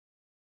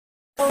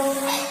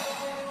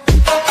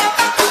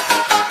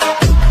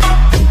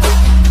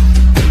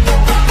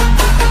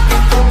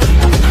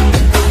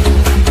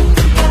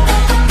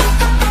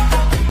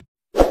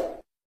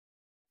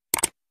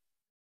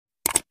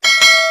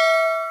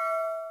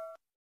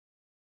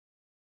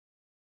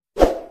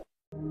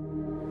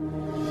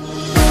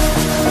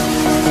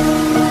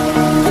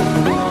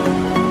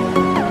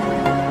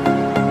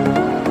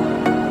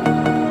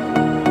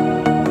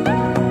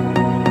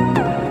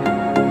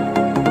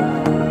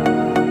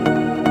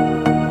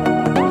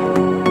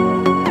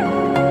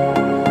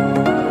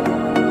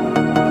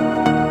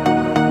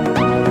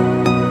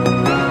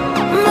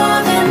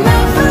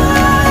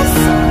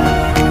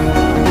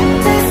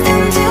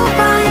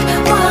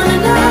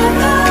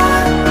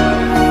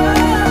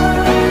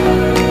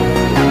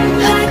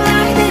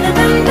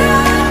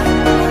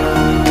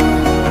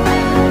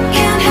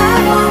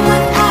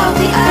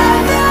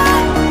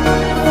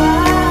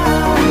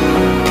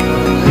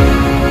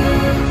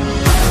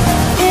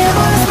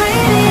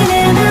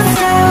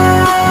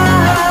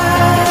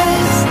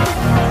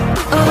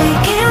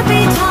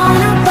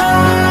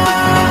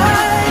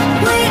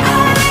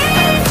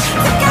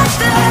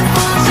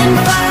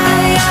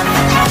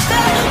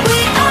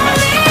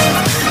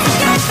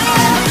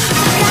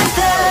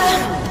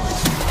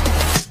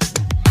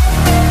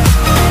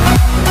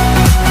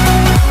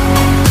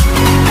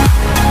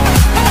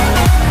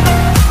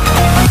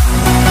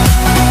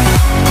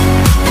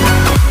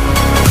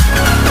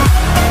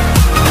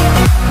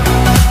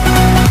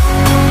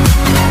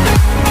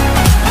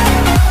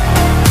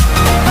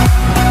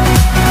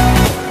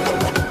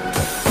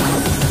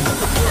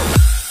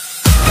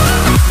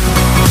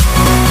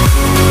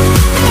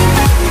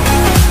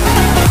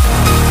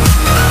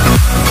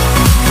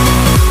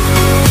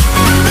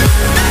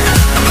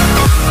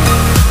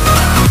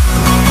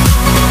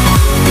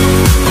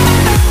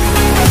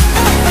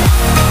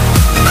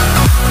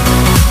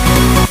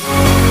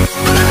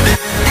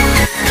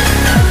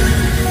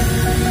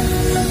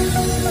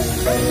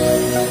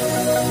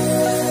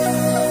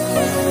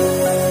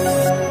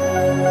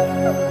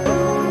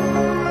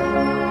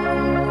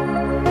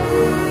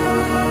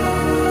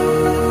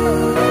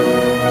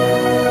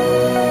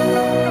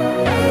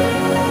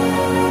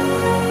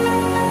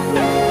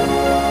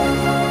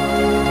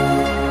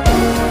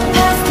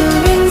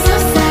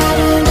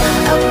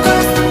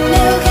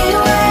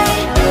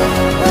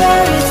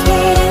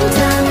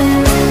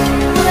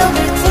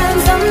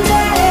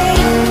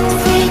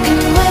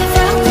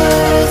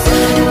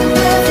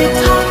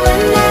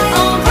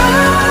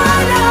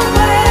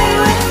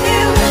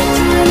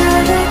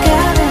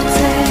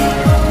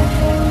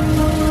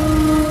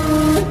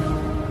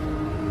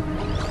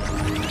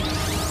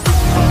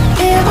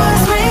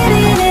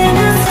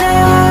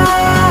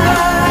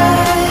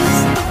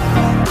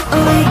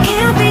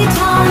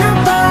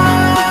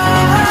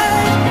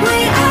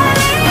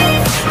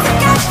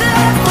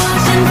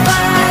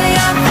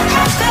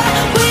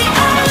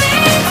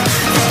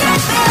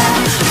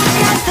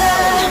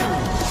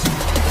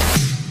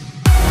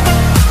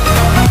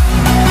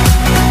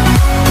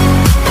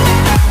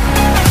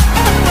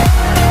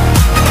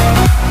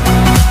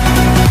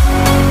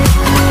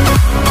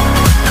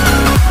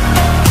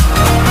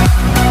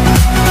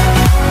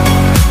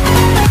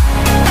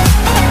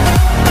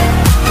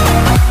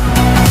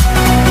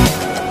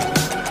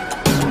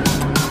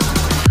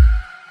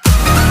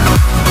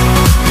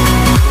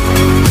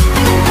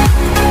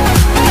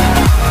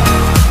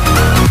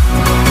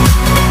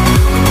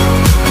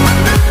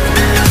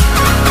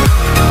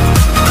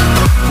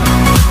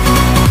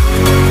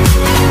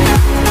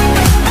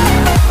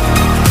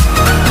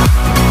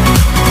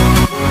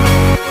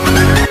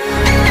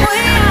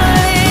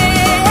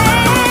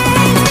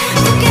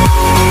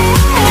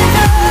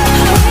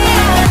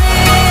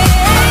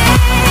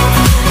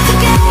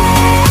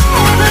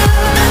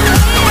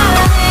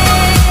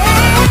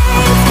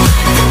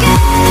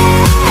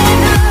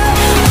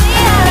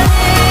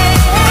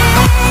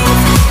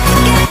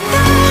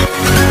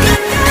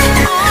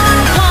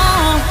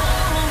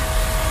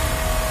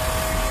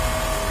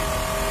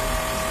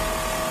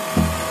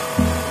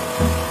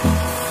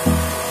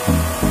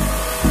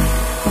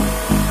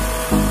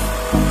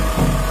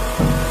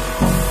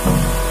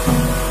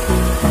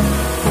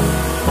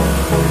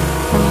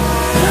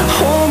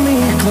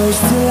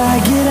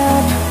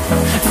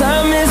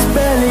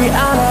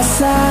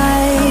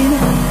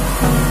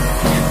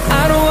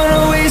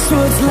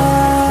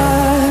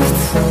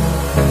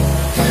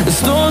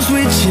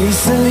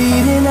chase are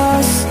leading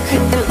us,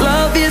 and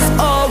love is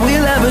all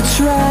we'll ever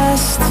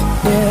trust.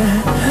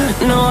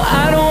 Yeah, no,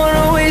 I don't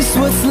wanna waste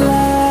what's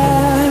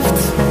left.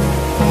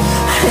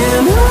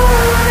 And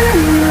on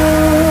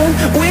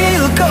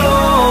we'll go,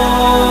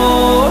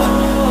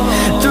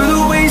 through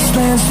the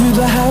wastelands, through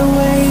the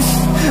highways,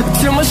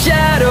 till my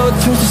shadow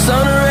turns to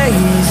sun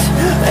rays.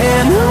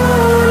 And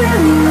on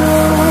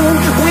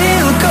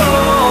we'll go,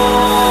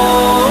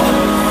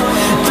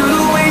 through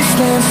the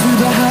wastelands, through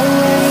the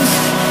highways,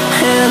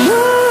 and on.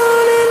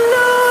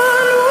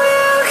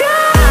 We'll go.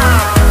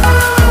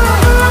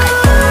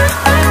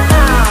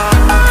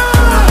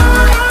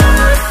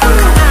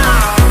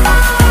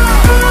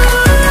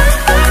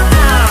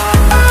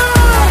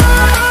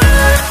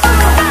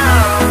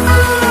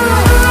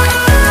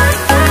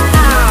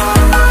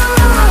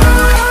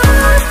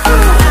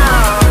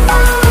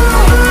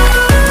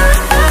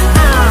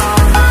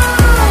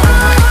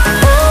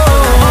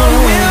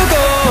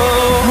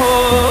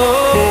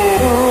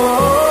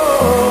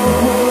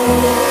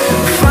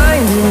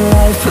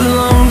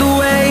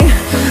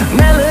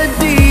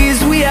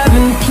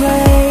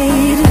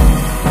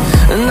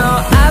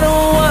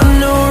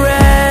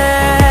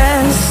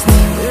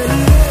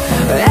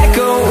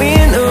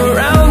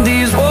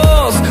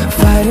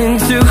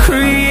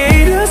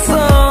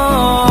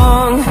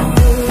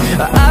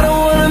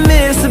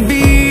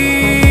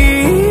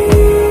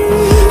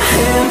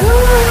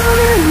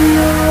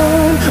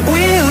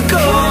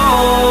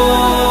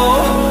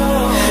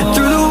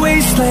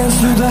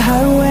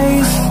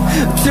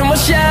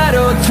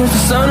 turns to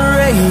sun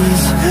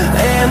rays,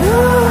 and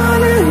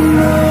on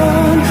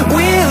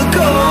we'll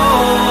go,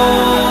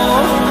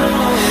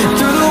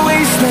 through the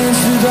wastelands,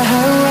 through the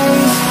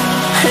highways,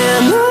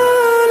 and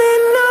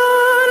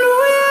on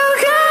we'll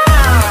go.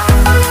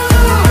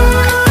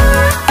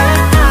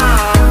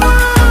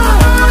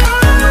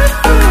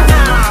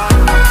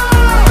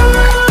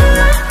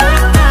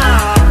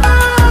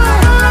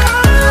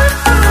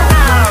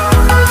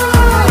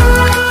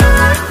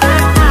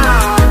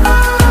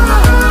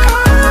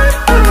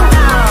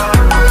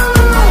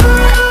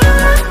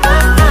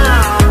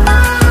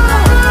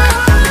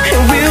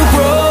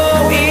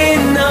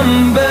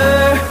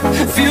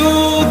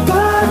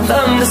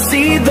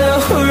 See the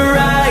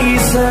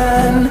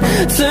horizon,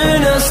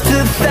 turn us to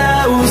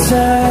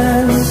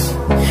thousands,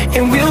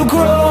 and we'll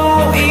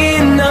grow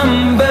in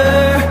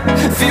number,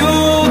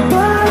 fueled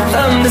by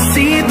them to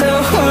see the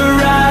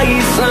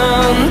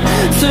horizon,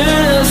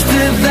 turn us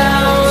to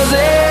thousands,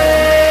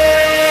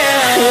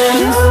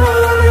 and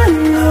on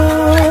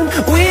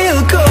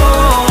we'll go,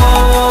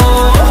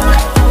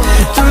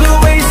 through the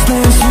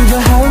wastelands, through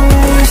the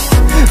highways,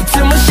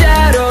 till my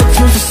shadow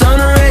turns to sun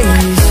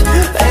rays,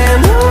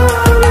 and on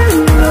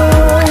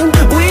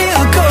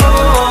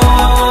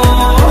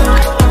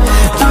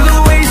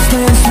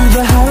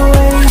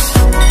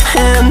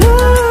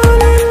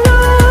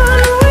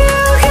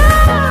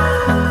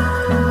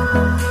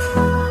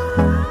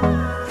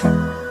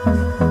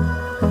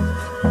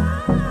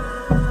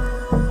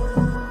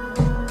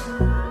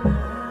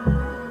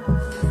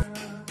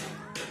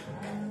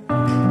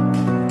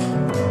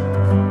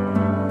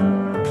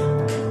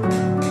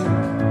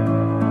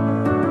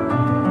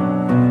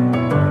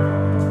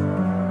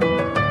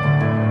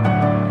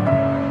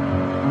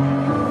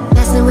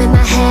in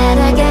my head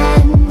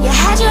again. You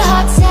had your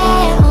heart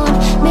set on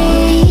me,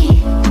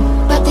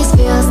 but these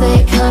feels,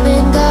 they come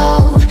and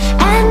go,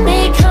 and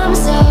they come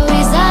so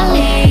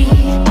easily.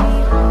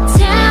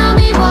 Tell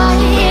me what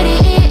it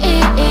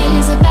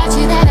is about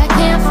you that I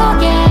can't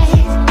forget,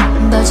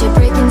 but you're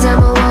breaking down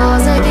my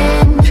walls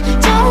again,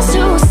 just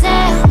to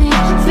set me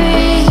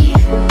free.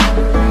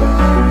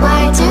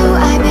 Why do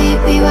I,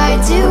 baby, why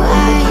do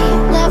I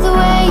love the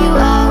way you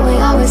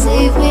always, always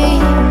leave me?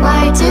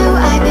 Why do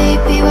I,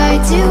 baby, why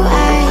do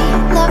I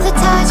love the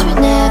touch but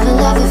never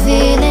love the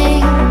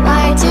feeling?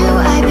 Why do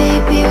I,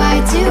 baby,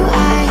 why do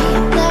I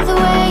love the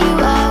way you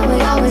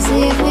always, always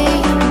leave me?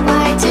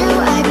 Why do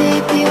I,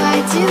 baby, why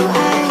do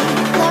I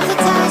love the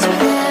touch but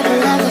never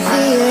love the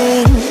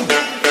feeling?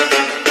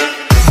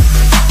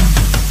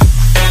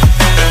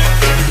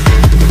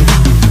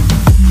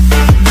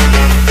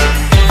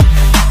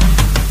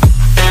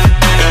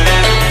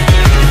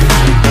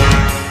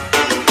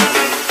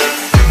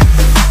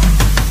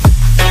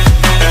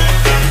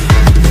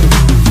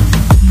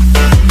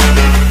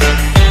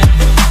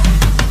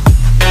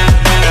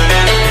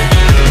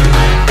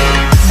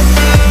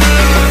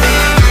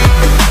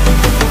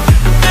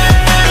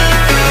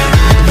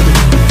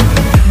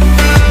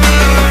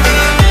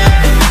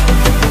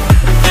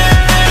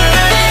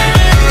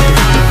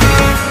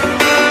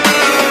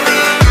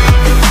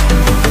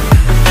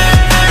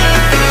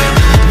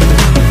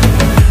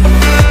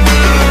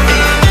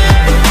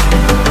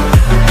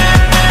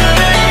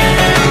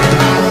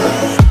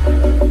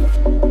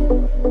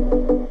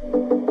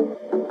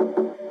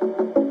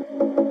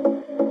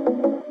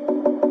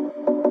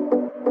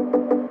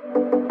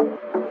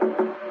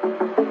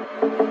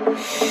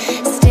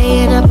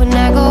 Staying up when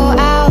I go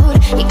out,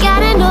 you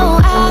gotta know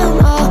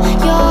I'm all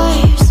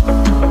yours.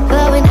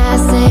 But when I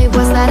say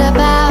what's that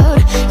about,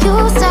 you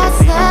start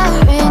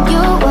slurring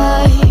your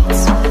words.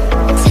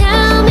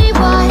 Tell me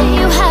why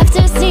you have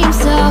to seem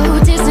so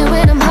distant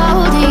when I'm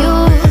holding you.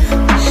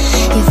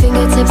 Your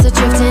fingertips are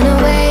drifting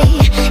away,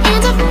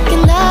 and I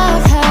fucking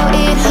love how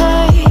it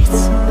hurts.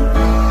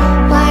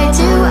 Why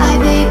do I,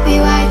 baby,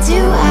 why do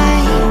I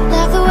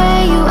love the way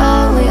you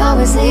always,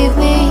 always leave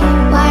me?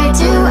 Why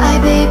do I,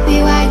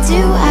 baby, why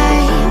do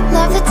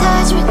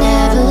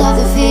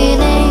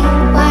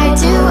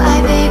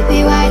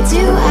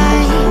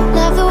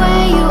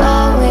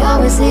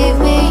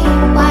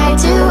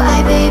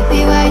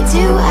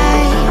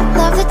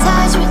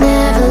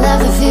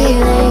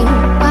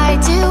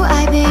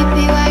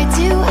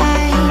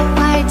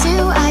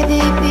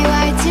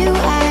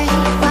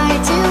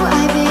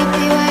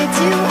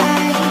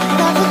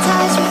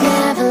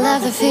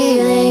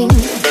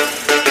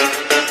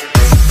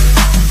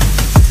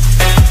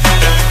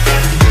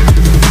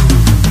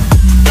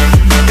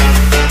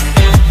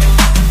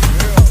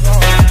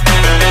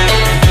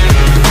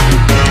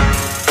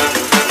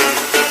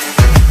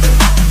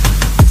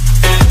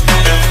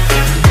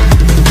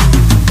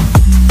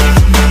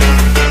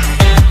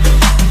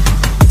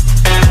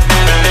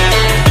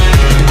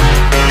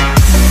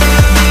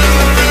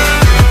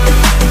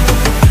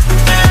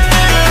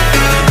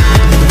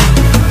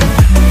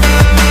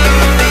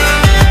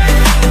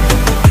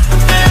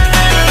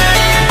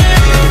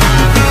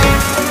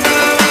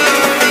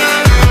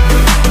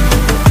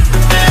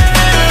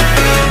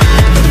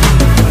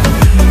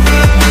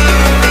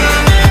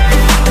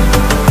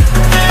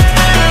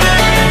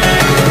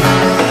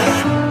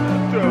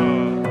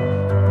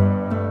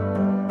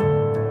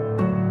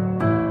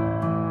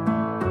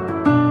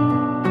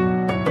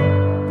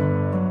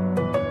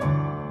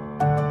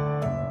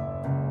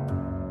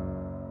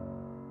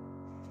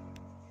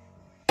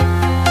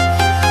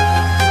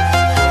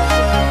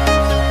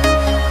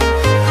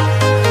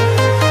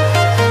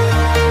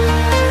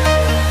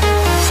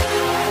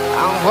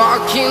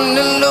Walking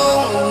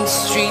alone, the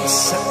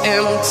streets are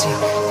empty.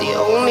 The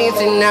only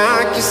thing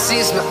I can see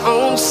is my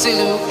own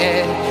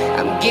silhouette.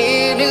 I'm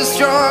getting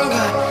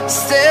stronger,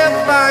 step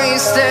by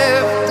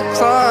step. The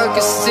clock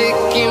is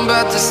ticking,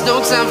 but there's no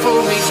time for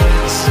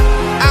regrets.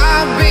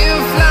 I've been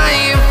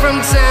flying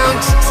from town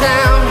to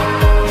town,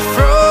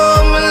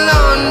 from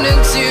London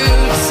to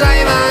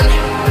Taiwan.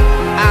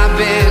 I've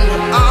been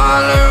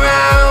all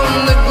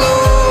around the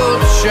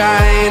globe,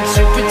 trying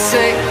to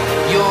protect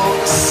your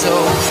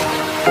soul.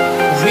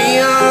 We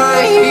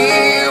are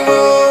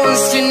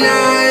heroes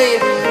tonight.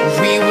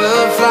 We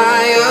will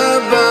fly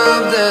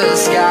above the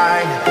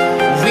sky.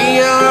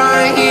 We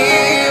are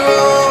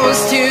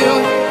heroes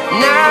tonight.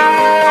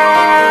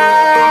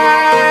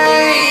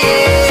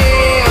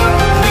 Yeah.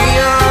 We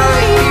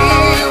are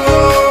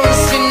heroes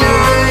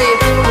tonight.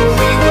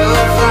 We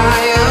will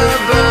fly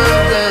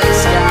above the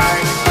sky.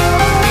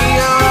 We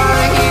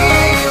are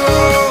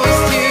heroes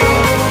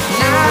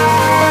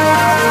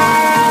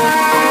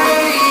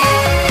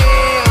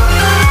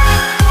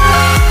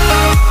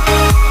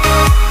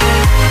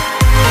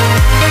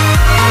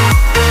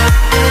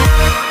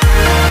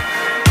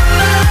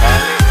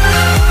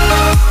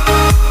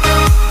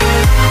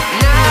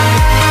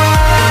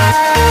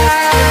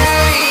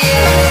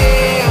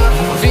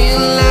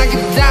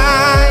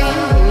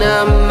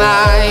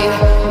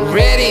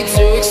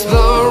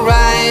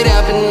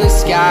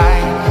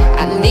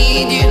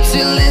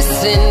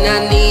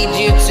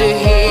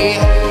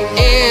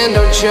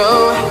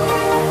show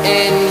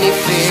any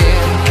fear.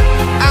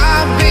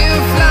 I've been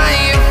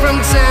flying from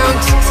town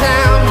to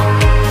town,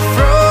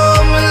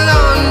 from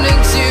London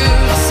to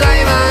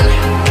Taiwan.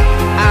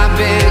 I've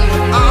been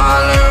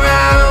all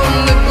around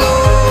the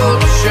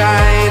globe,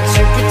 trying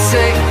to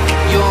protect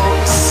your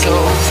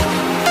soul.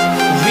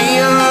 We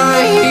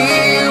are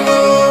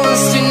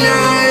heroes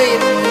tonight.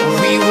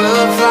 We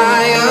will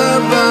fly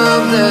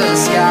above the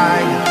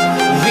sky.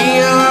 We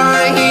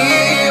are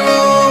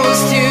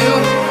heroes tonight.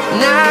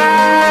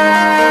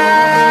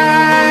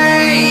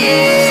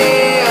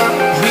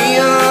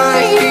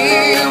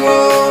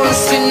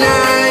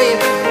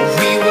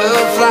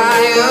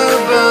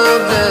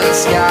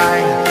 Sky.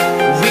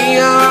 We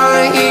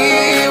are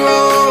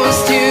heroes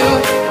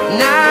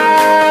tonight.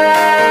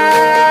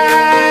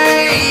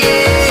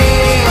 Yeah.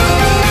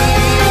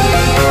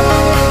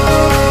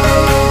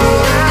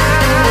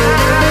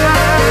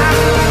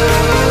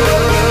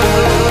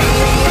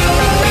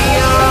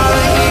 We are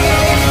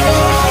heroes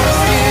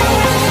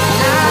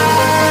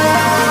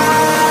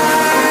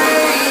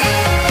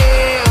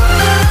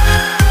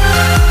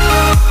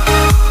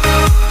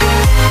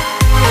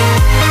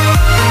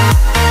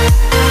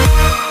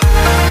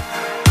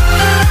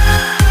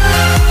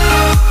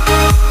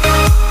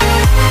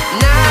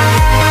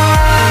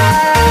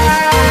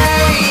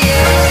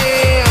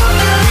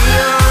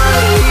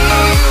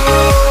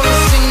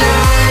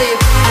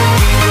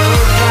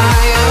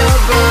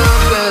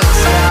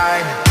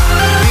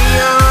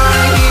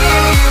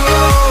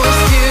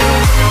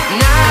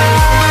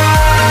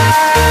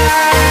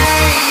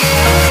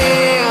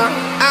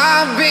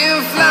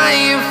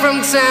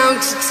town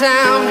to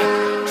town,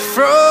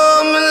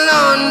 from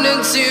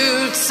London to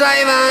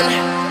Taiwan.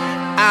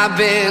 I've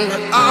been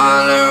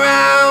all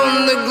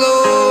around the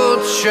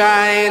globe,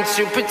 trying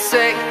to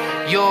protect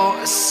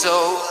your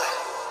soul.